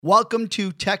Welcome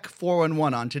to Tech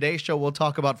 411. On today's show, we'll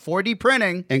talk about 4D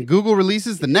printing. And Google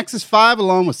releases the Nexus 5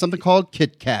 along with something called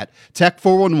KitKat. Tech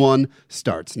 411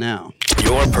 starts now.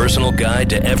 Your personal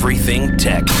guide to everything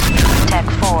tech. Tech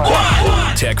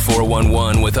 4. Tech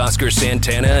 411 with Oscar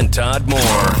Santana and Todd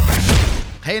Moore.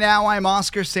 Hey now, I'm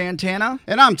Oscar Santana.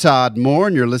 And I'm Todd Moore,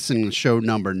 and you're listening to show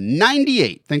number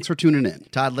 98. Thanks for tuning in.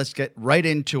 Todd, let's get right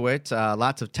into it.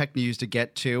 Lots of tech news to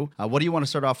get to. What do you want to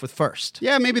start off with first?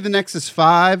 Yeah, maybe the Nexus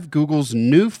 5, Google's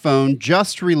new phone,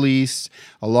 just released,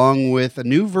 along with a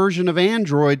new version of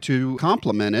Android to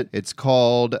complement it. It's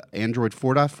called Android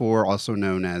 4.4, also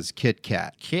known as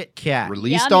KitKat. KitKat.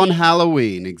 Released Yummy. on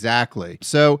Halloween, exactly.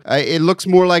 So it looks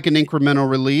more like an incremental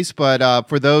release, but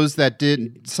for those that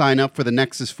didn't sign up for the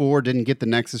Nexus 4, didn't get the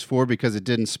Nexus 4 because it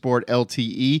didn't support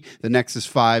LTE, the Nexus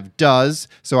 5 does.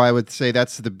 So I would say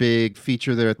that's the big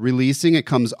feature they're releasing. It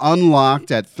comes unlocked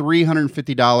at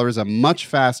 $350, a much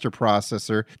faster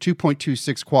processor,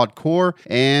 2.26 quad core,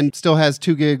 and still has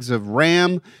 2 gigs of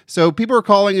RAM. So people are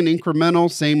calling it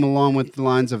incremental, same along with the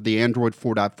lines of the Android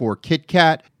 4.4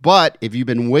 KitKat. But if you've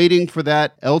been waiting for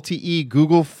that LTE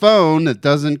Google phone that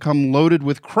doesn't come loaded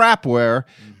with crapware,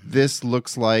 this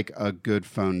looks like a good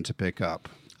phone to pick up.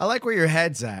 I like where your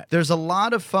head's at. There's a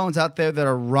lot of phones out there that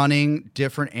are running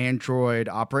different Android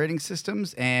operating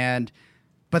systems,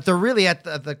 but they're really at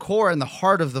the core and the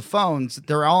heart of the phones.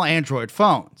 They're all Android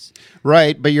phones.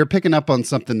 Right, but you're picking up on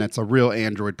something that's a real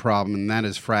Android problem, and that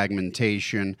is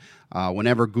fragmentation.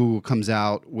 Whenever Google comes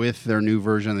out with their new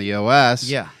version of the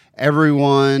OS,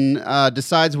 everyone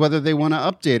decides whether they want to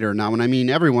update or not. When I mean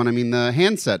everyone, I mean the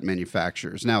handset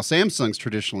manufacturers. Now, Samsung's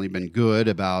traditionally been good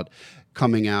about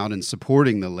coming out and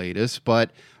supporting the latest,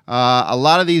 but a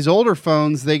lot of these older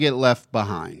phones, they get left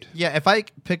behind. Yeah, if I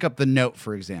pick up the Note,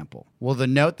 for example, will the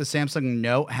Samsung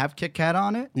Note have KitKat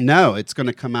on it? No, it's going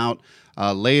to come out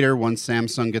later once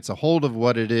Samsung gets a hold of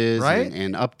what it is Right.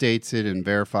 and updates it and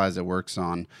verifies it works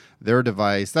on their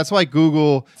device. That's why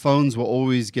Google phones will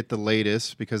always get the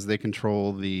latest because they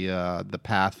control the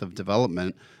path of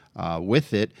development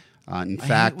with it. In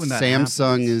fact, when that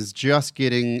Samsung happens. is just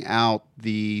getting out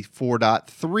the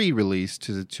 4.3 release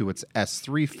to its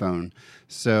S3 phone.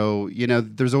 So,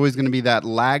 there's always going to be that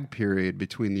lag period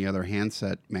between the other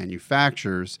handset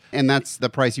manufacturers, and that's the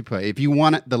price you pay. If you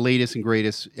want the latest and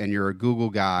greatest and you're a Google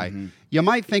guy, you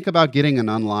might think about getting an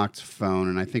unlocked phone,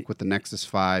 and I think with the Nexus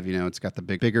 5, it's got the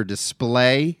bigger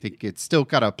display. I think it's still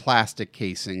got a plastic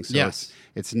casing, so Yes.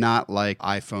 it's not like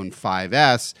iPhone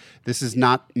 5S. This is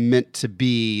not meant to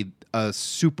be a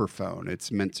super phone.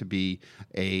 It's meant to be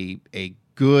a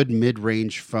good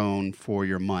mid-range phone for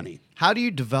your money. How do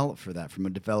you develop for that from a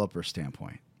developer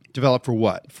standpoint? Develop for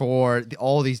what? For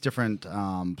all these different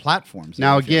platforms.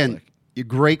 Now, it feels again, like. a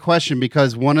great question,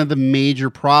 because one of the major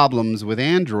problems with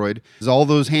Android is all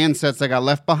those handsets that got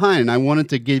left behind. And I wanted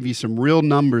to give you some real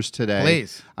numbers today.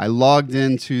 Please. I logged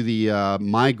into the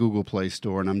my Google Play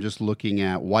Store, and I'm just looking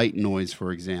at White Noise,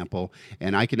 for example,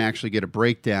 and I can actually get a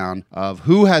breakdown of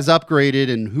who has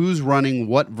upgraded and who's running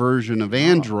what version of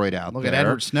Android out Look there. at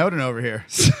Edward Snowden over here.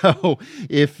 So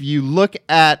if you look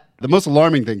at the most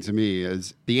alarming thing to me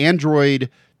is the Android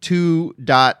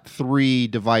 2.3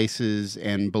 devices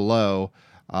and below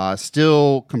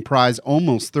still comprise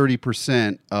almost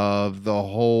 30% of the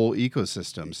whole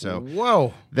ecosystem. So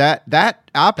Whoa. that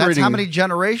operating... That's how many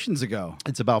generations ago?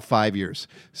 It's about 5 years.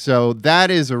 So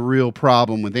that is a real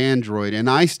problem with Android. And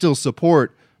I still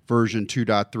support version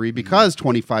 2.3 because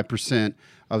 25%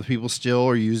 of people still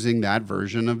are using that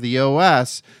version of the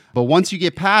OS. But once you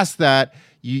get past that,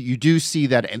 you do see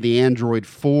that the Android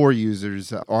 4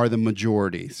 users are the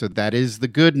majority. So that is the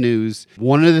good news.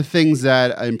 One of the things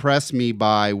that impressed me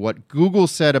by what Google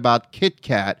said about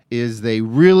KitKat is they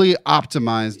really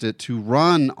optimized it to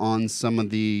run on some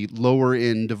of the lower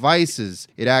end devices.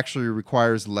 It actually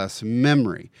requires less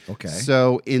memory. Okay.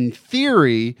 So in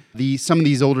theory, some of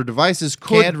these older devices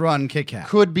Could run KitKat.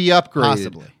 could be upgraded.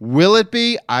 Possibly. Will it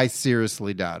be? I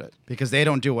seriously doubt it. Because they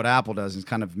don't do what Apple does and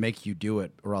kind of make you do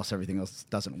it, or else everything else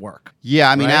doesn't work.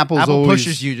 Yeah, I mean, Right? Apple always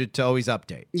pushes you to always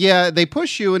update. Yeah, they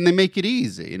push you and they make it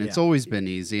easy, and it's Yeah. always been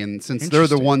easy. And since they're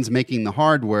the Interesting. ones making the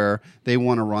hardware, they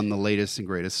want to run the latest and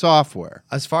greatest software.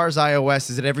 As far as iOS,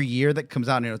 is it every year that comes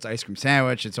out? It's ice cream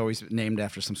sandwich. It's always named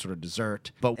after some sort of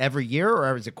dessert. But every year,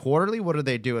 or is it quarterly? What do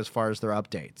they do as far as their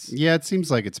updates? Yeah, it seems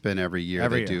like it's been every year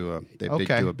Every they year. do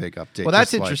Okay. do a big update. Well,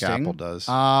 that's just interesting. Like Apple does.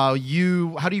 How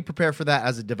do you prepare for that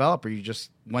as a developer? You just,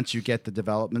 once you get the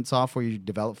development software, you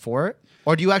develop for it?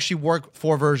 Or do you actually work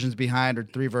 4 versions behind or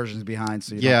 3 versions behind?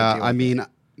 So you don't have Yeah, to deal I with it? mean,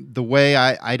 the way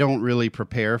I don't really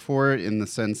prepare for it in the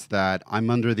sense that I'm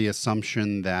under the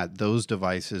assumption that those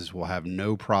devices will have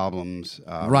no problems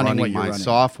Running what running you're my running.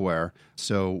 software.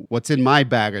 So what's in my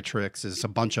bag of tricks is a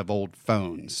bunch of old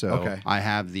phones. So Okay. I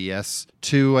have the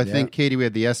S2, I think, Katie. We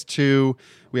have the S2.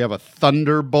 We have a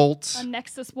Thunderbolt. A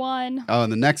Nexus 1 Oh,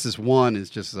 and the Nexus 1 is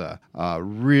just a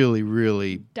really,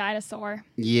 really dinosaur.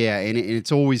 yeah, and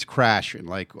it's always crashing.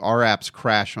 Like our apps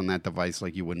crash on that device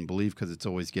like you wouldn't believe because it's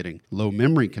always getting low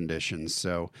memory conditions.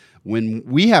 So when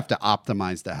we have to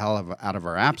optimize the hell out of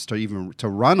our apps to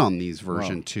run on these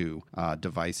version 2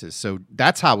 devices, so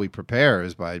that's how we prepare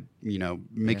is by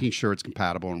making sure it's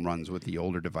compatible and runs with the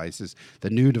older devices. The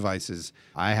new devices,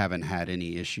 I haven't had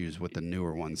any issues with the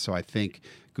newer ones. So I think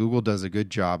Google does a good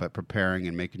job at preparing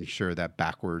and making sure that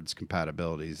backwards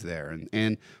compatibility is there.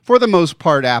 And for the most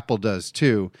part, Apple does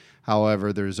too.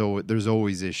 However, there's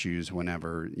always issues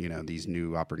whenever these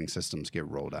new operating systems get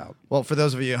rolled out. Well, for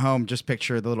those of you at home, just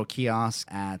picture the little kiosk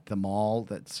at the mall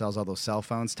that sells all those cell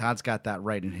phones. Todd's got that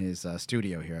right in his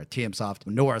studio here at TM Soft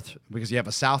North because you have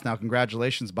a South now.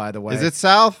 Congratulations, by the way. Is it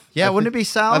south? Yeah, wouldn't it be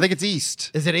south? I think it's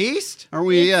east. Is it east? Are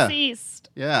we? Yeah. It's east.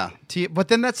 Yeah. But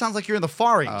then that sounds like you're in the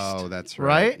Far East. Oh, that's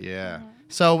right. Right? Yeah.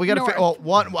 So we got to.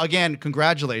 North. Again,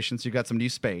 congratulations! You got some new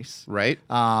space. Right.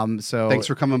 So Thanks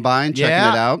for coming by and checking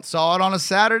it out. Saw it on a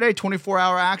Saturday,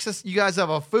 24-hour access. You guys have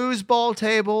a foosball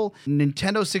table,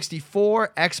 Nintendo 64,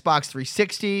 Xbox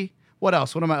 360. What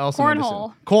else? What am I else?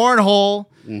 Cornhole.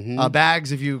 Cornhole.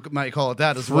 Bags, if you might call it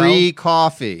that as well. Free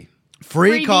coffee. Free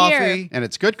Free coffee. beer. And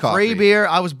it's good coffee. Free beer.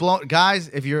 I was blown, guys.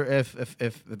 If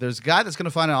there's a guy that's going to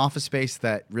find an office space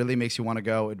that really makes you want to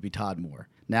go, it'd be Todd Moore.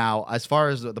 Now, as far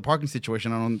as the parking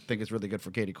situation, I don't think it's really good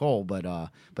for Katie Cole, but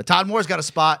Todd Moore's got a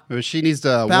spot. Well, she needs to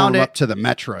Found warm it. up to the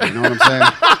Metro. You know what I'm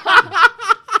saying?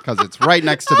 Because it's right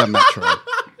next to the Metro.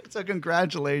 So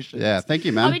congratulations. Yeah, thank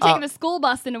you, I'll man. be taking the school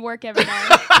bus into work every day.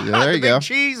 Yeah, there you Big go.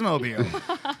 cheese mobile.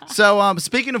 So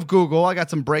speaking of Google, I got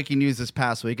some breaking news this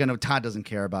past week. I know Todd doesn't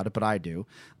care about it, but I do.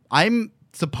 I'm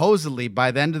supposedly by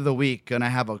the end of the week going to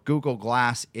have a Google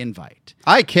Glass invite.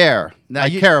 I care. Now I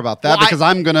you- care about that Well, because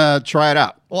I'm going to try it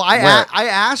out. Well, Wear it. I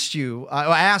asked you.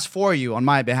 I asked for you on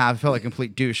my behalf. I felt like a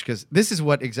complete douche because this is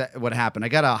what happened. I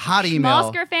got a hot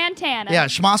email. Schmosker Fantana. Yeah,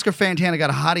 Schmosker Fantana got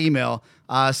a hot email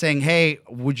saying, hey,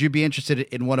 would you be interested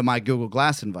in one of my Google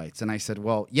Glass invites? And I said,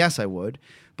 well, yes, I would.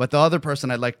 But the other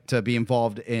person I'd like to be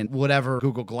involved in whatever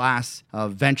Google Glass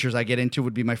ventures I get into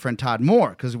would be my friend Todd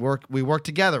Moore because we work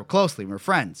together closely. We're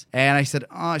friends. And I said,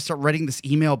 I start writing this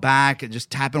email back and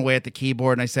just tapping away at the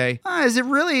keyboard. And I say, is it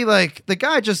really like the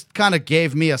guy just kind of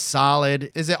gave me a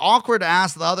solid? Is it awkward to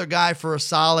ask the other guy for a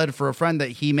solid for a friend that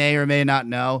he may or may not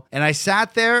know? And I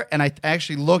sat there and I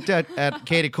actually looked at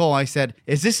Katie Cole. I said,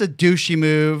 is this a douchey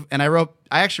move? And I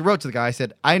actually wrote to the guy. I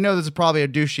said, I know this is probably a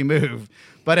douchey move.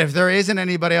 But if there isn't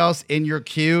anybody else in your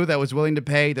queue that was willing to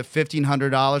pay the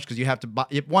 $1,500, because you have to buy,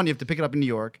 you have to pick it up in New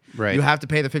York. Right. You have to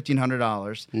pay the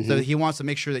 $1,500. So he wants to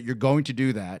make sure that you're going to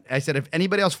do that. I said, if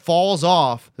anybody else falls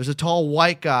off, there's a tall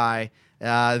white guy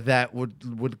that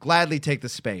would gladly take the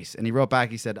space. And he wrote back,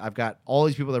 he said, I've got all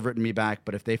these people that have written me back,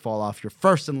 but if they fall off, you're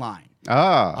first in line.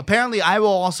 Ah. Apparently, I will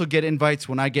also get invites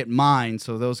when I get mine,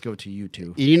 so those go to you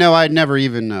two. I'd never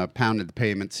even pounded the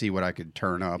pavement, see what I could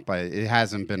turn up. It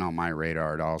hasn't been on my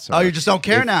radar at all. So Oh, you just don't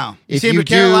care if- now. You if seemed you to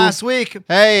care do- last week.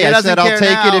 Hey, He I doesn't said I'll care take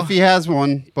it now. if he has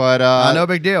one, but no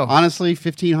big deal. Honestly,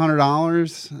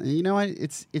 $1,500. You know what?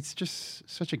 It's just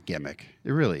such a gimmick.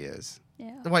 It really is. Yeah.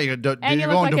 What, you're And going you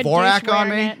look like Dvorak a douche on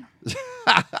wearing me?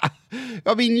 it.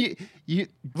 I mean, you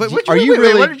Wait, are you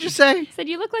really? what did you say? Said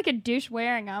you look like a douche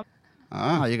wearing them.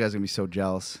 Oh, you guys are going to be so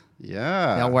jealous.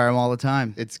 Yeah. I wear them all the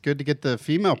time. It's good to get the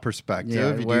female perspective.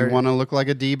 Yeah, Do where- you want to look like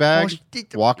a d-bag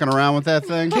walking around with that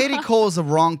thing? Katie Cole is the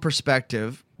wrong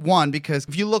perspective. One, because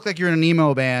if you look like you're in an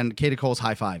emo band, Katie Cole's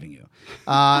high-fiving you.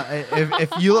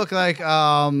 If you look like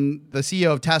the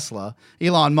CEO of Tesla,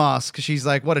 Elon Musk, she's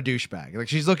like, what a douchebag. Like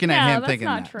she's looking at No, him that's thinking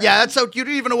not that. true. Yeah, that's so you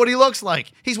don't even know what he looks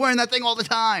like. He's wearing that thing all the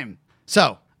time.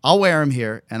 So I'll wear him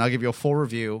here, and I'll give you a full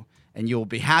review, and you'll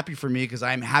be happy for me because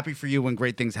I'm happy for you when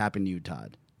great things happen to you,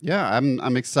 Todd. Yeah,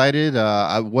 I'm excited.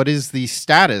 What is the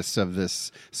status of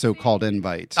this so-called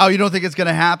invite? Oh, you don't think it's going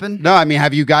to happen? No, I mean,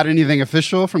 have you got anything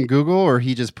official from Google, or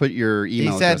he just put your He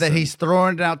email? said address that in? he's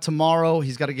throwing it out tomorrow.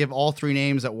 He's got to give all three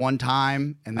names at one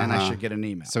time, and then I should get an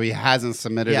email. So he hasn't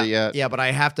submitted it yet. Yeah, but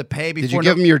I have to pay before. Did you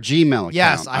give him your Gmail account?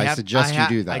 Yes, I suggest you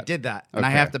do that. I did that, and I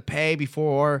Okay. have to pay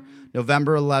before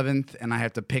November 11th, and I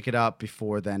have to pick it up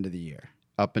before the end of the year.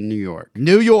 Up in New York.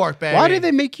 New York, baby. Why do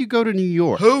they make you go to New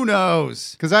York? Who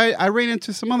knows? Because I ran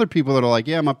into some other people that are like,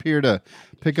 yeah, I'm up here to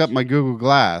pick up my Google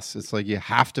Glass. It's like you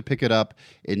have to pick it up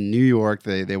in New York.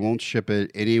 They won't ship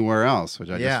it anywhere else, which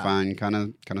I just find kind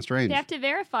of strange. They have to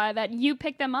verify that you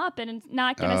pick them up and it's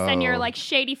not going to send your like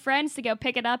shady friends to go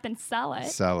pick it up and sell it.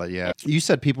 Sell it, yeah. You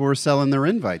said people were selling their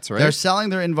invites, right? They're selling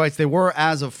their invites. They were,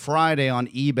 as of Friday, on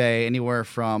eBay, anywhere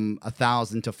from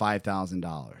 $1,000 to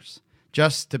 $5,000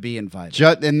 just to be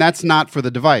invited. And that's not for the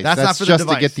device. That's not for just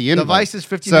the device. to get the invite. Device is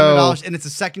 $1,500, and it's a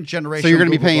second generation. So you're going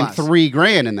to be Google paying Glass.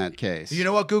 $3,000 in that case. You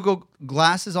know what Google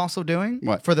Glass is also doing?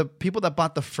 What? For the people that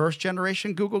bought the first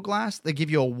generation Google Glass, they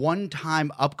give you a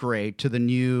one-time upgrade to the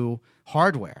new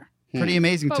hardware. Pretty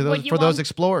amazing But to what those, you for those want-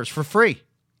 Explorers for free.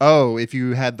 Oh, if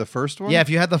you had the first one? Yeah, if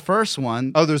you had the first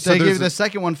one, Oh, so they give there's you the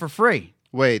second one for free.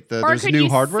 Wait, Or there's could new you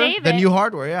hardware? save The it? new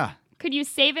hardware, yeah. Could you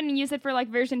save it and use it for like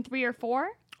version 3 or 4?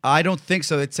 I don't think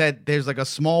so. It said there's like a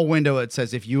small window that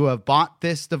says if you have bought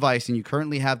this device and you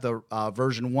currently have the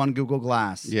version 1 Google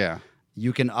Glass, Yeah.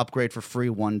 you can upgrade for free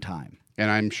one time. And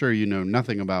I'm sure you know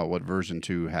nothing about what version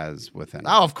 2 has within it.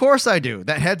 Oh, of course I do.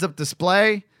 That heads-up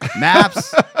display,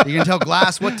 maps. You can tell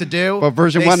Glass what to do. But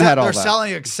version 1 had all They're that.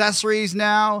 selling accessories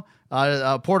now,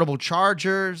 portable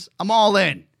chargers. I'm all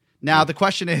in. Now the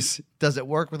question is, does it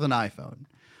work with an iPhone?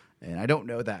 And I don't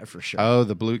know that for sure. Oh,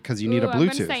 the blue, because you need a I'm going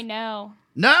Bluetooth. to say no.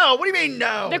 No, what do you mean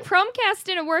no? The Chromecast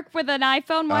didn't work with an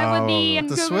iPhone. Why would the the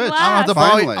Google Switch. Glass?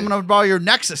 Finally. I'm gonna borrow your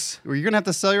Nexus. Well, you're going to have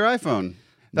to sell your iPhone.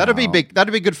 That'd be big.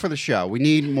 That'd be good for the show. We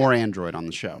need more Android on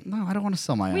the show. No, I don't want to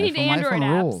sell my We iPhone. need My Android iPhone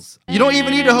apps. rules. You don't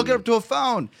even need to hook it up to a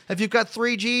phone. If you've got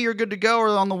 3G, you're good to go, or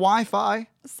on the Wi-Fi.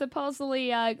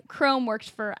 Supposedly, Chrome worked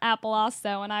for Apple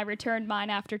also, and I returned mine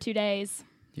after 2 days.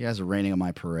 You guys are raining on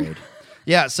my parade.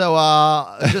 Yeah, so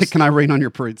just Can I rain on your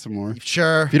parade some more?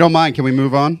 sure, If you don't mind, can we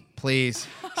move on? please.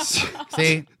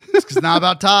 See, it's not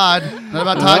about Todd. Not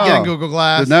about Todd No. getting Google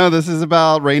Glass. No, this is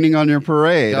about raining on your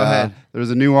parade. Go ahead.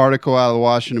 There's a new article out of the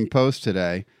Washington Post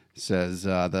today. It says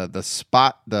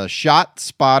the shot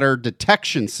spotter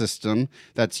detection system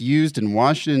that's used in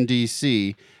Washington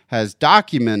D.C. has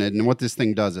documented, and what this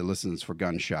thing does, it listens for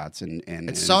gunshots and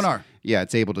It's sonar. Yeah,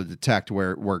 it's able to detect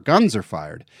where guns are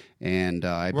fired, and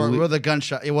I believe Where the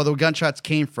gunshots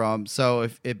came from. So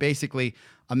if it basically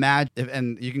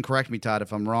and you can correct me, Todd,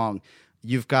 if I'm wrong.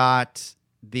 You've got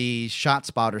the shot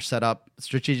spotter set up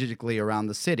strategically around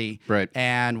the city, Right.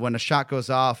 And when a shot goes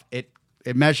off, it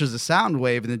measures the sound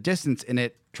wave in the distance, and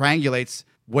it triangulates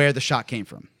where the shot came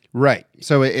from. Right.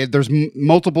 So there's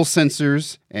multiple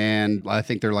sensors, and I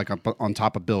think they're like up on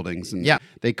top of buildings. And Yeah.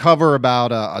 they cover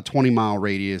about a 20-mile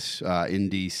radius in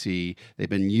D.C. They've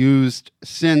been used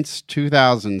since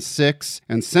 2006,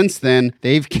 and since then,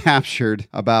 they've captured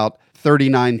about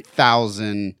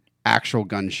 39,000 actual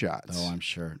gunshots. Oh, I'm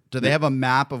sure. Do they have a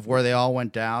map of where they all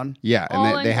went down? Yeah, All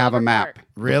and in they have a Clover map. Park.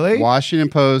 Really? Washington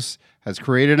Post has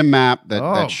created a map that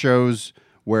Oh. shows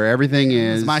where everything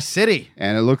is. It's my city.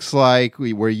 And it looks like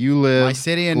where you live. My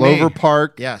city and Clover me.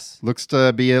 Park. Yes. Looks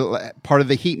to be a part of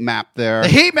the heat map there. The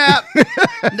heat map.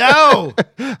 No.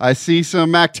 I see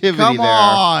some activity Come there.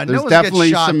 on. No There's one's getting definitely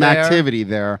shot some there. activity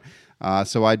there.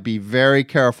 So I'd be very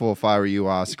careful if I were you,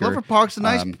 Oscar. Clover Park's a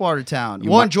nice part of town. you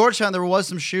Well, might- in Georgetown, there was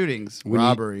some shootings,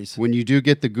 robberies. When you do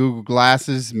get the Google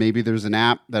glasses, maybe there's an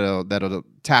app that'll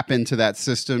tap into that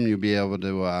system. You'll be able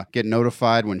to get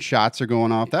notified when shots are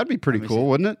going off. That'd be pretty cool,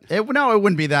 wouldn't it? No, it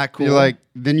wouldn't be that cool. You're like,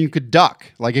 then you could duck.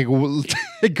 Like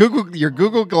your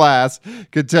Google Glass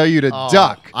could tell you to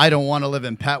duck. I don't want to live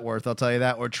in Petworth, I'll tell you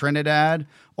that, or Trinidad,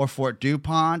 or Fort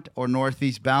DuPont, or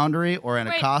Northeast Boundary, or Wait,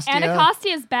 Anacostia,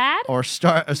 Anacostia is bad? or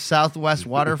Southwest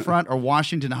Waterfront, or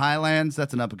Washington Highlands.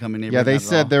 That's an up-and-coming neighborhood. Yeah, they not at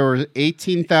said all. there were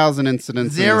 18,000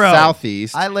 incidents Zero. in the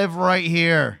southeast. I live right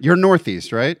here. You're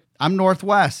northeast, right? I'm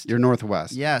Northwest. You're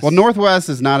northwest. Yes. Well, northwest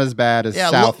is not as bad as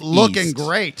Yeah, southeast. looking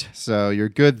great. So you're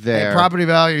good Hey, there. property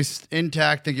values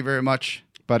intact. Thank you very much.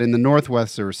 But in the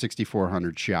northwest, there were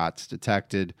 6,400 shots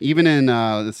detected. Even in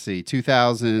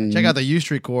 2000. Check out the U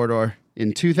Street corridor.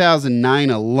 In 2009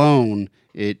 alone,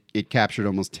 it captured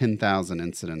almost 10,000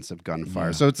 incidents of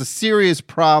gunfire. So it's a serious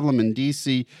problem in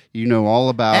D.C. You know all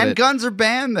about And it. guns are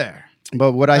banned there.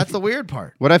 But That's the weird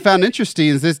part. What I found interesting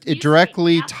is this: it see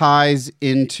directly that? ties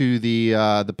into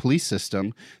the police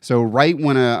system. So right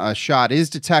when a shot is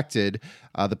detected,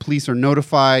 The police are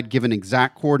notified, given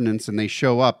exact coordinates, and they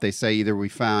show up. They say either we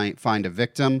find a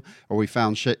victim or we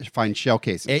find shell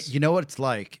cases. You know what it's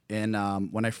like? And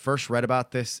when I first read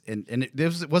about this, and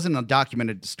it wasn't a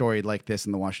documented story like this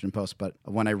in the Washington Post, but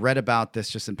when I read about this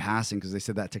just in passing, because they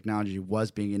said that technology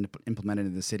was being implemented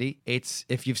in the city, it's,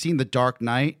 if you've seen The Dark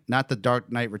Knight, not The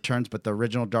Dark Knight Returns, but the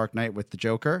original Dark Knight with the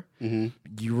Joker,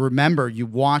 you remember, you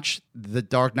watch The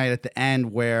Dark Knight at the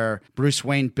end where Bruce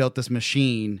Wayne built this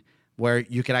machine where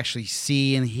you could actually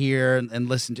see and hear and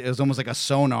listen to. It was almost like a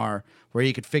sonar where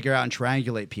you could figure out and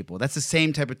triangulate people. That's the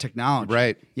same type of technology.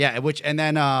 Right. Yeah, and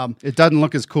then... it doesn't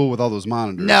look as cool with all those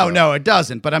monitors. No, it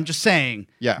doesn't. But I'm just saying.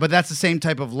 Yeah. But that's the same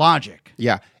type of logic.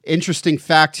 Yeah. Interesting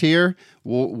fact here.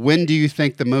 When do you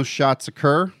think the most shots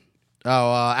occur?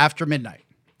 After midnight.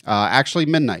 Actually,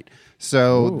 midnight.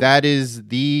 So that is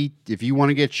if you want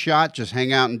to get shot, just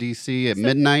hang out in D.C. at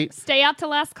midnight. Stay out to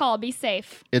last call. Be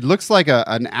safe. It looks like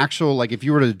an actual, like if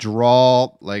you were to draw,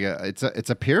 like it's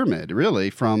a pyramid, really,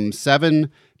 from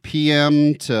 7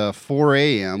 p.m. to 4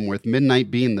 a.m., with midnight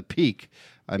being the peak.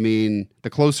 I mean, the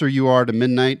closer you are to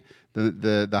midnight,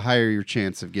 the higher your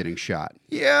chance of getting shot.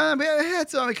 Yeah, I mean,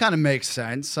 it kind of makes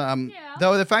sense.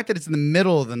 Though the fact that it's in the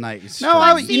middle of the night is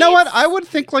No, you know what? I would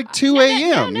think like 2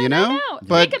 a.m., No.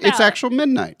 But Think about it's actual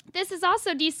midnight. This is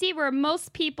also D.C. where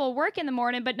most people work in the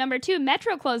morning, but number 2,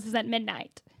 Metro closes at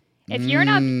midnight. If you're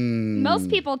not, most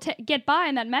people get by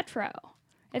in that Metro.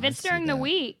 If it's during the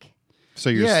week. So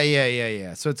you're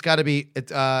Yeah. So it's got to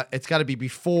be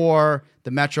before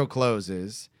the Metro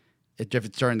closes. If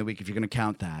it's during the week, if you're going to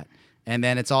count that, and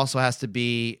then it also has to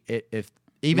be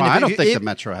I don't think the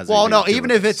Metro has. Well, anything no, to do even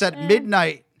with if it's at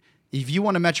midnight, if you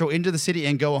want a Metro into the city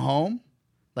and go home,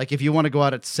 like if you want to go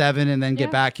out at 7 and then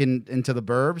get back into the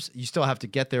burbs, you still have to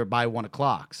get there by 1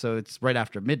 o'clock. So it's right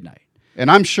after midnight. And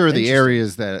I'm sure the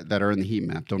areas that are in the heat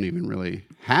map don't even really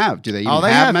have. Do they even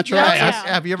have Metro? Yeah.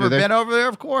 Have you ever been over there?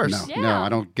 Of course. No, I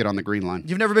don't get on the green line.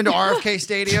 You've never been to RFK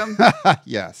Stadium?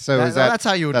 Yeah. So that's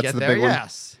how you would get the there. big one?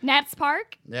 Yes. Nats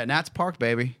Park? Yeah, Nats Park,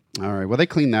 baby. All right. Well, they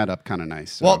cleaned that up kind of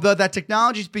nice. So. Well, that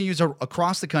technology is being used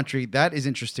across the country. That is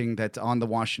interesting. That's on the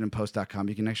WashingtonPost.com.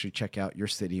 You can actually check out your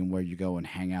city and where you go and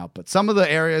hang out. But some of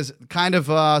the areas kind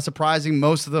of surprising.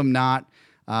 Most of them not.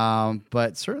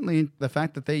 But certainly the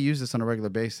fact that they use this on a regular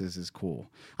basis is cool.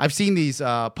 I've seen these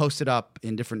posted up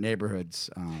in different neighborhoods.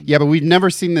 Yeah, but we've never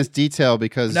seen this detail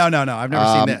because no, I've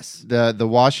never seen this. The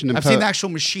Washington I've seen the actual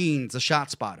machines, the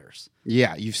shot spotters.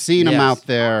 Yeah, you've seen them out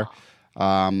there.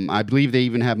 I believe they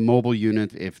even have mobile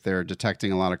unit. If they're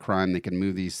detecting a lot of crime, they can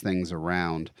move these things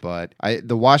around. But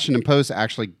the Washington Post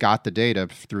actually got the data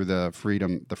through the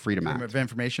Freedom Act. Of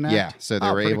Information Act? Yeah, so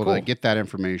they were able to get that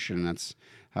information, and that's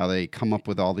how they come up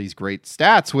with all these great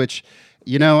stats, which,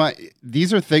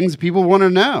 these are things people want to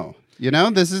know.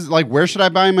 This is like, where should I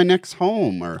buy my next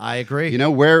home? Or I agree.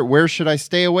 Where should I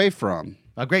stay away from?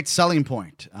 A great selling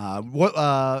point.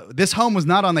 This home was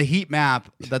not on the heat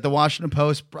map that the Washington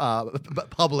Post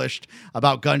published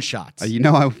about gunshots.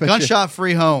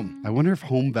 Gunshot-free home. I wonder if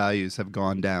home values have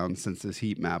gone down since this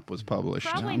heat map was published.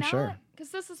 Probably not. Sure.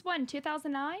 Because this is when,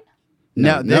 2009?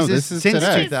 No, this is since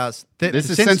today. 2000. This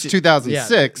is since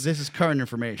 2006. This is current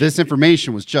information. This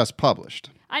information was just published.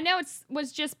 I know it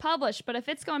was just published, but if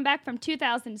it's going back from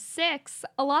 2006,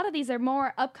 a lot of these are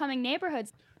more upcoming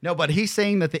neighborhoods. No, but he's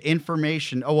saying that the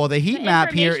information. Oh well, the heat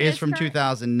map here is from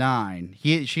 2009.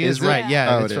 She is right.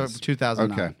 Yeah, it's from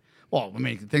 2009. Okay. Well, I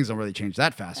mean, things don't really change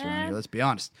that fast around here. Let's be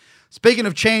honest. Speaking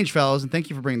of change, fellas, and thank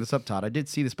you for bringing this up, Todd. I did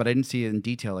see this, but I didn't see it in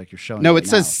detail like you're showing. No, it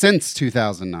says since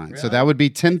 2009. Really? So that would be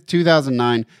 10th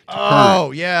 2009 to current.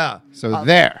 Oh, yeah. So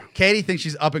there. Katie thinks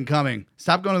she's up and coming.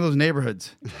 Stop going to those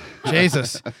neighborhoods.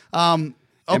 Jesus. Okay. And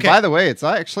by the way, it's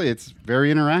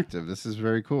very interactive. This is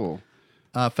very cool.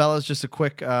 Fellas, just a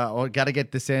quick, got to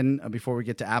get this in before we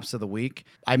get to apps of the week.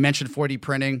 I mentioned 4D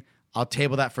printing. I'll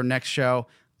table that for next show.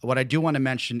 What I do want to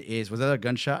mention is, was that a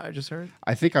gunshot I just heard?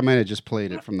 I think I might have just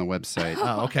played it from the website.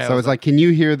 Oh, okay. So it's like, can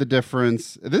you hear the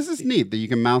difference? This is neat that you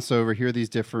can mouse over, hear these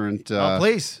different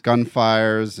please.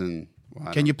 Gunfires. And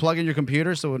can you plug in your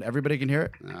computer so everybody can hear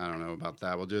it? I don't know about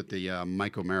that. We'll do it the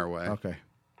Mike O'Mara way. Okay.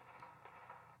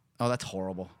 Oh, that's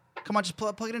horrible. Come on, just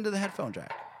plug it into the headphone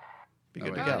jack. Be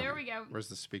good to go. There we go. Where's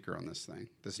the speaker on this thing?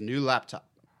 This new laptop.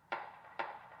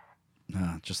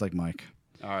 Just like Mike.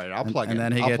 All right, I'll plug it. And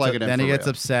then he gets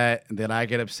upset, and then I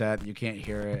get upset. You can't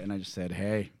hear it, and I just said,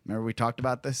 "Hey, remember we talked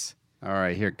about this?" All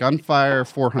right, here, gunfire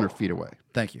 400 feet away.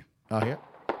 Thank you. Oh, here.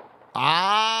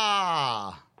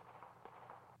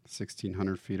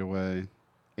 1,600 feet away,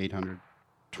 800,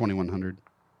 2,100.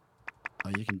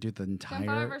 Oh, you can do the entire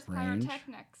Gunfire versus range.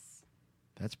 pyrotechnics.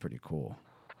 That's pretty cool.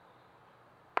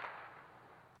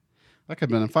 That could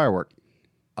have been a firework.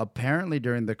 Apparently,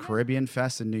 during the Caribbean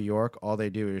Fest in New York, all they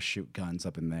do is shoot guns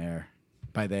up in the air.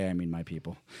 By they, I mean my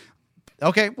people.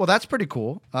 Okay, well, that's pretty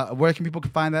cool. Where can people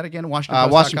find that again?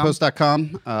 WashingtonPost.com? WashingtonPost.com,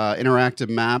 interactive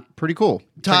map. Pretty cool. Check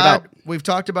it Todd, out. we've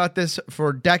talked about this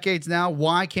for decades now.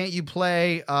 Why can't you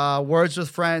play Words with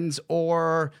Friends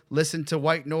or listen to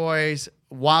white noise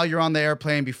while you're on the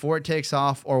airplane before it takes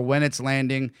off or when it's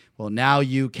landing? Well, now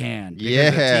you can. Because Yeah.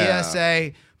 the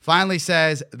TSA finally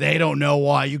says they don't know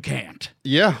why you can't.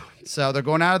 Yeah. So they're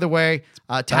going out of the way.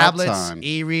 Tablets, time.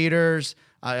 e-readers,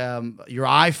 your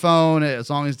iPhone,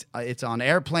 as long as it's on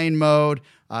airplane mode,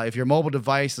 if your mobile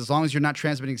device, as long as you're not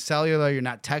transmitting cellular, you're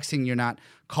not texting, you're not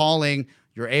calling,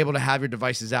 you're able to have your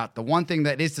devices out. The one thing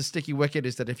that is the sticky wicket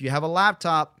is that if you have a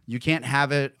laptop, you can't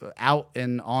have it out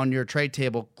and on your tray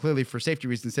table, clearly for safety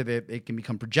reasons, so that it can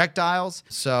become projectiles.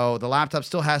 So the laptop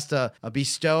still has to be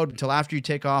stowed until after you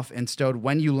take off and stowed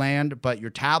when you land, but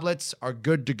your tablets are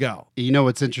good to go. You know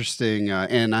what's interesting,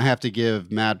 and I have to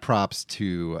give mad props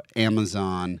to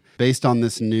Amazon. Based on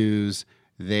this news,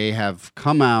 they have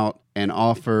come out and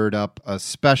offered up a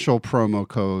special promo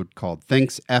code called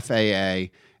Thinks FAA,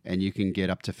 and you can get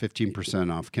up to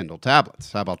 15% off Kindle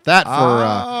tablets. How about that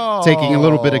for taking a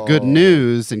little bit of good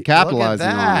news and capitalizing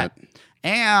Look on at it? that.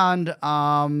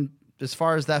 And as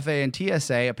far as the FAA and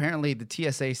TSA, apparently the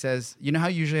TSA says, you know how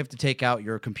you usually have to take out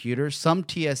your computer? Some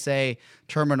TSA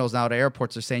terminals now at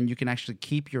airports are saying you can actually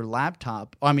keep your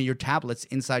your tablets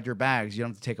inside your bags. You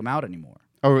don't have to take them out anymore.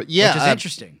 Oh yeah, Which is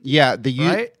interesting. Yeah, Right? you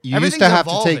used Everything's to have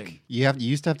evolving. to take you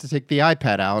used to have to take the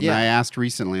iPad out, Yeah. and I asked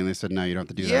recently, and they said no, you don't have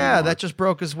to do that. Yeah, anymore. that just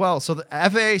broke as well. So the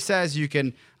FAA says you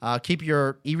can keep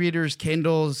your e-readers,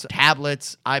 Kindles,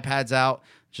 tablets, iPads out.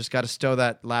 Just got to stow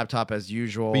that laptop as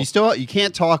usual. But you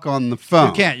can't talk on the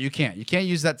phone. You can't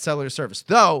use that cellular service.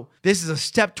 Though this is a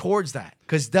step towards that,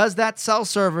 because does that cell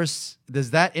service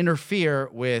interfere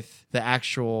with the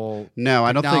actual No,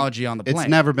 I don't think technology on the plane? It's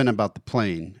never been about the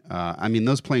plane. I mean,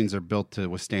 those planes are built to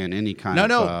withstand any kind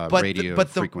of radio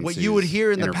frequencies. what you would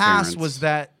hear in the past interference. was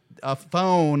that a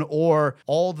phone or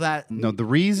all that. No, the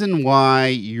reason why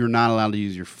you're not allowed to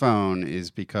use your phone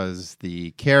is because the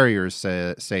carriers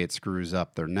say it screws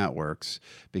up their networks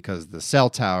because the cell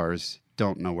towers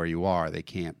don't know where you are. They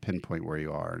can't pinpoint where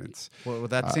you are, and it's Well,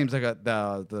 that seems like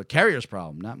the carrier's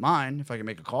problem, not mine. If I can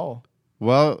make a call.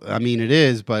 well, I mean, it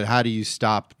is, but how do you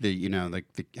stop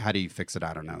how do you fix it?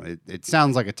 I don't know. It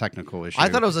sounds like a technical issue. I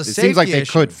thought it was a It safety seems like they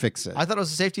issue. could fix it. I thought it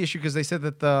was a safety issue because they said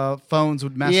that the phones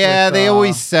would mess Yeah, with... they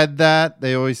always said that.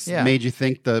 They always Yeah. made you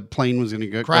think the plane was going to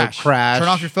go crash. crash. Turn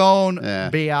off your phone, Yeah.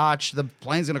 biatch. The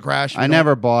plane's going to crash. I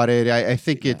never bought it. I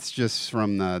think it's just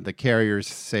from the carriers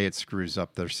say it screws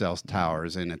up their cell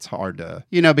towers, and it's hard to,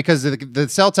 because the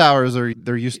cell towers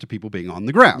they're used to people being on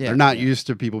the ground. Yeah, They're not yeah. used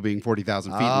to people being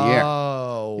 40,000 feet in the air. Oh.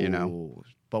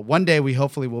 But one day we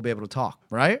hopefully will be able to talk,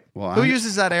 right? Well, Who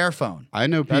uses that air phone? I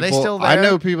know people. Are they still I there?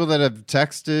 know people that have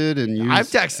texted and used. I've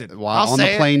texted. while I'll on say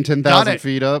the it. plane, Done 10,000 it.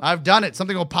 feet up. I've done it.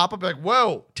 Something will pop up like,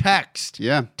 whoa, text.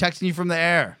 Yeah, Texting you from the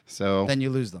air. so Then you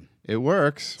lose them. it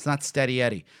works. It's not steady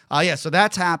Eddie. So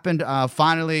that's happened.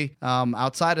 Finally,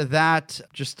 outside of that,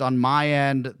 just on my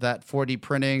end, that 4D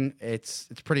printing, it's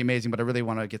pretty amazing, but I really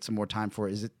want to get some more time for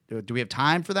it. Do we have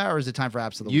time for that, or is it time for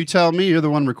apps of the You week? tell me. You're the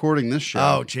one recording this show.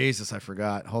 Oh, Jesus, I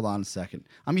forgot. Hold on a second.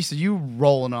 I'm used to you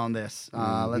rolling on this.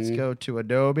 Let's go to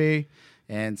Adobe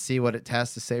and see what it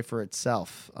has to say for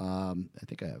itself. I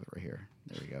think I have it right here.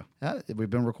 There we go. We've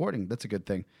been recording. That's a good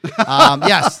thing.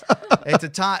 Yes, it's a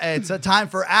time. It's a time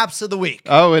for apps of the week.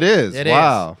 Oh, it is. It is.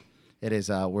 Wow. It is.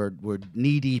 We're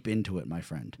knee deep into it, my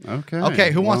friend. Okay.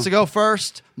 Okay. Who wants Well- to go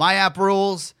first? My app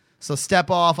rules. So step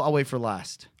off. I'll wait for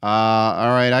last. All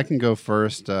right, I can go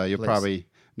first. You'll Please. probably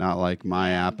not like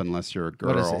my app unless you're a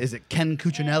girl. What is it? Is it Ken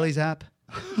Cuccinelli's app?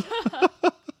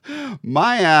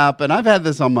 My app, and I've had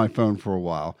this on my phone for a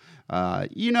while.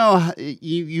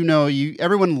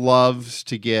 Everyone loves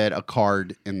to get a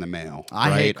card in the mail. I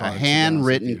right? hate cards, a to be honest with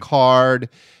handwritten you. card.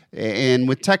 And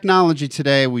with technology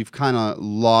today, we've kind of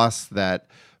lost that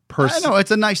I know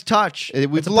it's a nice touch. We've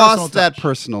It's a personal lost that touch.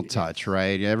 personal touch,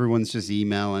 right? Everyone's just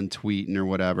emailing, tweeting, or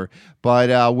whatever.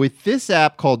 But with this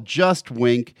app called Just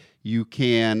Wink, you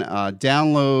can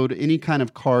download any kind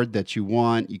of card that you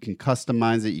want. You can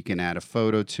customize it. You can add a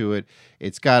photo to it.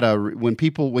 It's got when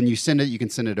you send it, you can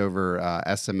send it over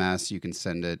SMS. You can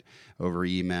send it over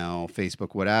email,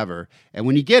 Facebook, whatever. And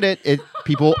when you get it,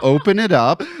 people open it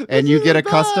up, and you get a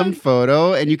custom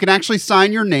photo, and you can actually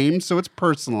sign your name, so it's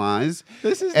personalized.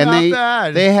 This is and not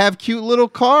bad. They have cute little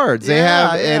cards. They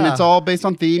Yeah, have, and yeah. it's all based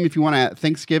on theme. If you want a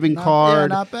Thanksgiving card,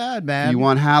 Yeah, not bad, man. you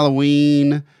want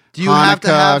Halloween. Do you have to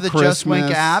have the Hanukkah, Just Wink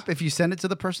Christmas. app if you send it to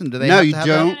the person? Do they? No, have you to have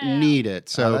don't That? need it.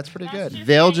 So Oh, that's pretty good.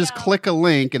 they'll just click a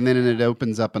link and then it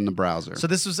opens up in the browser. So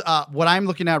this is what I'm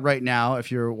looking at right now. If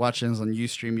you're watching this on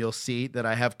Ustream, you'll see that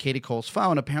I have Katie Cole's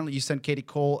phone. Apparently, you sent Katie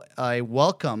Cole a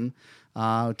welcome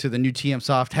to the new TM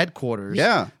Soft headquarters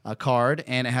card,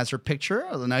 and it has her picture,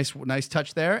 a nice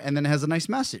touch there, and then it has a nice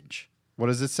message. What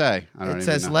does it say? I don't It even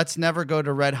says, know. "Let's never go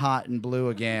to Red Hot and Blue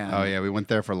again." Oh, yeah, we went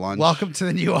there for lunch. Welcome to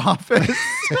the new office.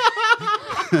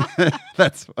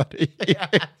 That's funny. Yeah,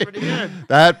 pretty good.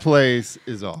 That place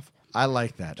is awful. I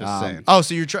like that. Just saying. Oh,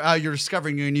 so you're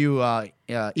discovering your new.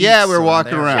 Yeah, we're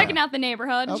walking around. Checking out the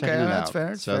neighborhood. Okay. Checking it that's out.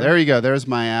 fair, So fair. there you go. There's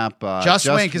my app. Just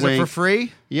Wink. Is it for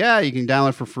free? Yeah, you can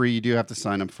download for free. You do have to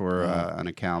sign up for an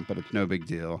account, but it's no big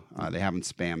deal. They haven't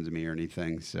spammed me or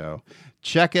anything. So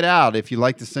check it out if you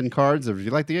like to send cards or if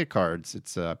you like to get cards.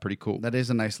 It's pretty cool. That is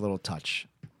a nice little touch.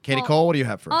 Katie Well, Cole, what do you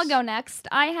have for us? I'll go next.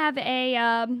 I have a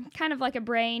kind of like a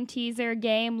brain teaser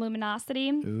game, Luminosity.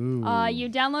 You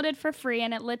download it for free,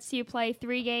 and it lets you play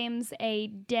 3 games a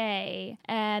day,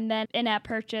 and then in-app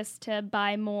purchase to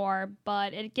buy more.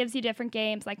 But it gives you different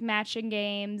games, like matching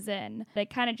games, and they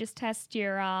kind of just test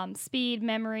your speed,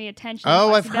 memory, attention,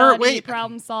 Oh, I've heard- flexibility, wait.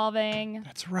 problem solving.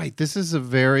 That's right. This is a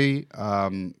very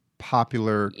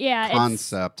popular Yeah, it's-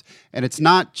 concept, and it's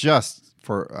not just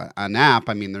for an app.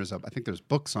 I mean, I think there's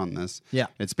books on this. Yeah.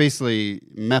 It's basically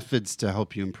methods to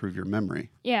help you improve your memory.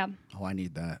 Yeah. Oh, I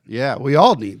need that. Yeah, we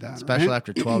all need that. Especially right?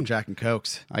 after 12 Jack and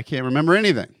Cokes. I can't remember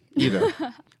anything either.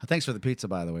 Thanks for the pizza,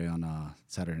 by the way, on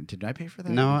Saturday. Did I pay for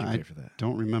that? No, Or did you I pay for that.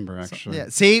 don't remember actually. Yeah.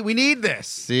 See, we need this.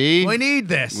 See? we need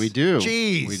this. We do.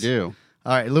 Jeez, We do.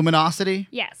 All right, Luminosity.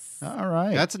 Yes. All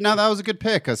right. That was a good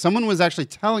pick. Someone was actually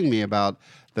telling me about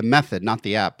the method, not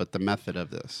the app, but the method of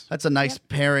this. That's a nice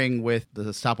pairing with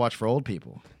the stopwatch for old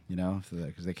people. You know,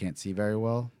 because they can't see very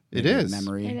well. It Maybe is.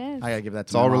 memory. It is. I gotta give that to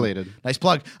It's my all mom. related. Nice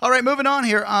plug. All right, moving on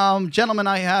here, gentlemen.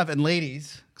 And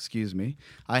ladies, excuse me.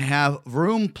 I have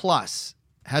Room Plus.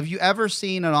 Have you ever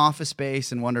seen an office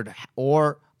space and wondered,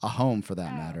 or a home for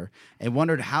that matter, and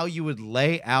wondered how you would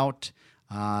lay out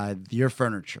your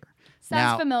furniture?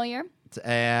 Sounds familiar.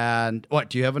 And what?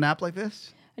 Do you have an app like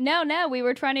this? No, we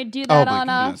were trying to do Oh, that my on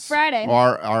goodness. Friday.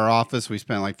 Our office, we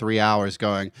spent like 3 hours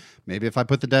going, maybe if I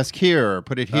put the desk here or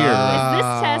put it here. Is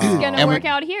this test going to And work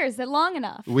out here? Is it long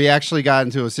enough? We actually got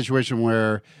into a situation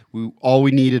where all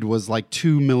we needed was like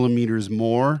 2 millimeters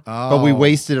more, but we Oh.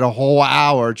 wasted a whole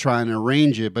hour trying to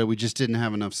arrange it, but we just didn't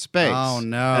have enough space. Oh,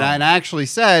 no. And I actually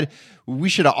said, we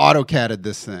should have AutoCAD'd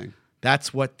this thing.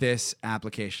 That's what this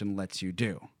application lets you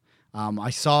do. I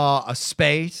saw a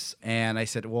space and I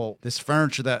said, well, this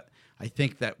furniture that I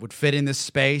think that would fit in this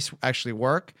space actually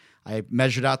work. I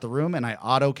measured out the room and I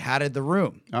AutoCAD'd the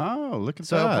room. Oh, look at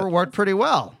So that. it worked pretty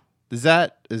well. Is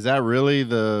that really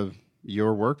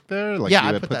your work there? Like yeah, you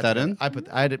I had put that in?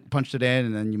 I had it punched it in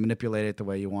and then you manipulate it the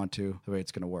way you want to, the way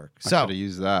it's going to work. I So should have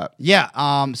used that. yeah,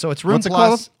 so it's Room What's it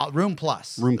Plus. Room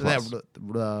Plus. Room Plus.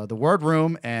 The word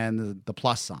room and the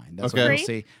plus sign. That's Okay. what you'll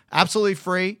Free? see. Absolutely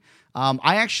free.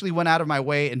 I actually went out of my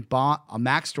way and bought a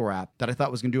Mac Store app that I thought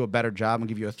was going to do a better job and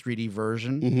give you a 3D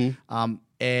version. Mm-hmm.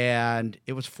 And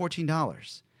it was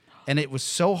 $14. And it was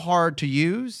so hard to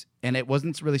use and it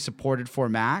wasn't really supported for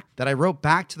Mac that I wrote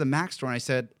back to the Mac Store and I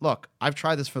said, look, I've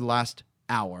tried this for the last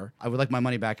hour. I would like my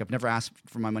money back. I've never asked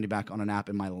for my money back on an app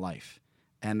in my life.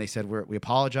 And they said, we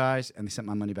apologize. And they sent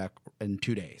my money back in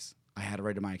 2 days. I had it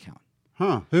right to my account.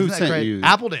 Huh. Who Isn't that sent great? you?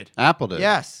 Apple did. Apple did.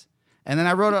 Yes. And then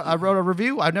I wrote a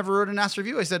review. I've never wrote a nasty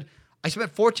review. I said, I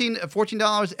spent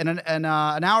 $14 and an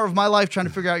hour of my life trying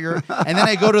to figure out your, and then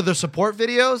I go to the support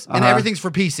videos and everything's for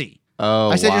PC.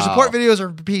 Oh, I said, your wow. support videos are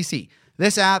for PC.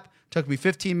 This app took me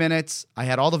 15 minutes. I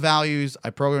had all the values. I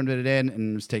programmed it in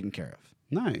and it was taken care of.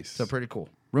 Nice. So pretty cool.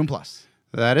 Room Plus.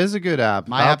 That is a good app.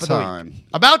 My About app of the time. week.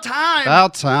 About time.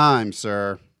 About time,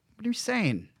 sir. What are you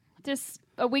saying? Just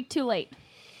a week too late.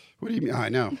 What do you mean? I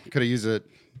know. Could have used it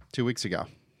 2 weeks ago.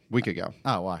 Week ago.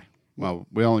 Oh, why? Well,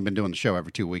 we only been doing the show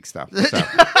every 2 weeks though. So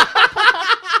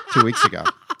 2 weeks ago.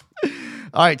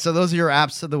 All right. So those are your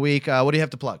apps of the week. What do you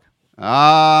have to plug?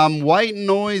 White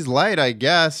Noise Light, I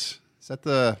guess. Is that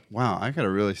the wow? I gotta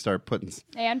really start putting.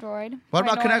 Android. What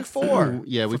about White Connect Noise. 4?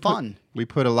 Yeah, for we fun. We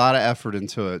put a lot of effort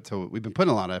into it. So we've been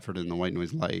putting a lot of effort in the White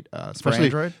Noise Light, especially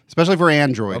Android? Especially for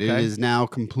Android, it Okay. is now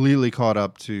completely caught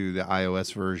up to the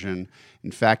iOS version.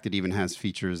 In fact, it even has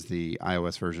features the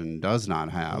iOS version does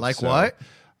not have. Like what?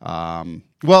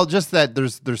 Well, just that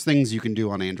there's things you can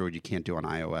do on Android you can't do on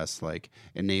iOS, like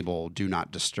enable Do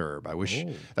Not Disturb. I wish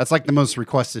that's like the most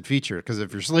requested feature because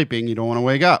if you're sleeping, you don't want to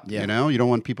wake up. Yeah. You know, you don't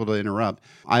want people to interrupt.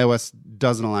 iOS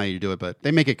doesn't allow you to do it, but they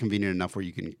make it convenient enough where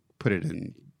you can put it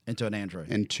in into an Android.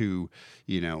 into,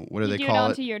 what do You they do it call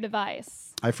onto it? your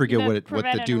device. I forget The what the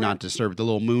prevent do and not root. disturb, the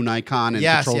little moon icon and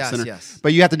Yes, control yes, center. yes.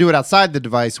 But you have to do it outside the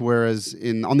device, whereas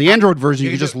on the Android version, you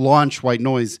can can do just launch white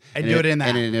noise And do it in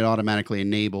that. and it automatically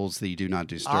enables the do not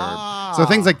disturb. Ah. So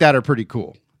things like that are pretty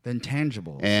cool. The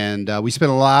intangibles. And we spent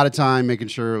a lot of time making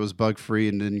sure it was bug free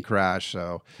and didn't crash.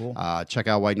 So check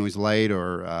out White Noise Lite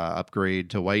or upgrade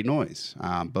to White Noise,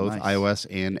 both Nice. iOS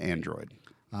and Android.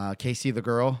 Casey the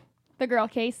girl. The girl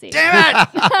Casey. Damn it!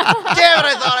 Damn it!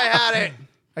 I thought I had it.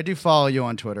 I do follow you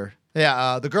on Twitter.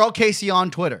 Yeah, the girl Casey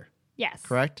on Twitter. Yes.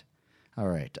 Correct. All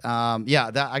right. Yeah,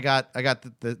 that I got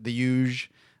the huge,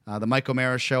 the Mike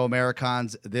O'Mara show,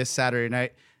 Americons this Saturday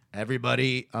night.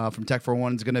 Everybody from Tech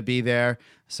 401 is going to be there.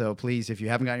 So please, if you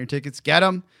haven't gotten your tickets, get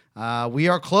them. We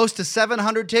are close to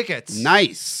 700 tickets.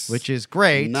 Nice. Which is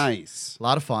great. Nice. A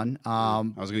lot of fun. I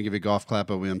was going to give you a golf clap,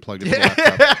 but we unplugged it. With the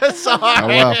laptop. Sorry. Oh,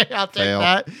 well. I'll take Fail.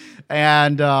 that.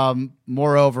 And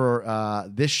moreover,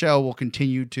 this show will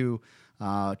continue to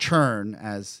churn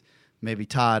as maybe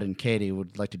Todd and Katie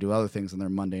would like to do other things on their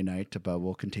Monday night, but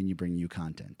we'll continue bringing you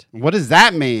content. What does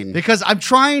that mean? Because I'm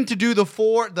trying to do the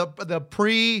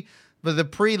pre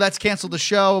let's cancel the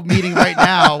show meeting right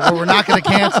now where we're not going to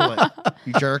cancel it.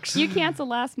 You jerks. You canceled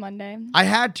last Monday. I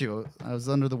had to. I was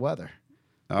under the weather.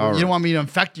 All You don't want me to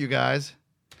infect you guys.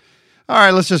 All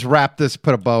right, let's just wrap this,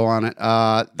 put a bow on it.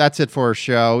 That's it for our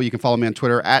show. You can follow me on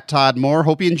Twitter at Todd Moore.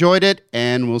 Hope you enjoyed it,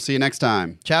 and we'll see you next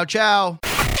time. Ciao, ciao.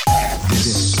 This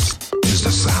is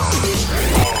the sound.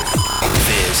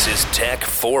 This is Tech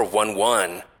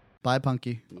 411. Bye,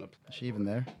 Punky. Is she even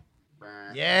there?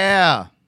 Yeah.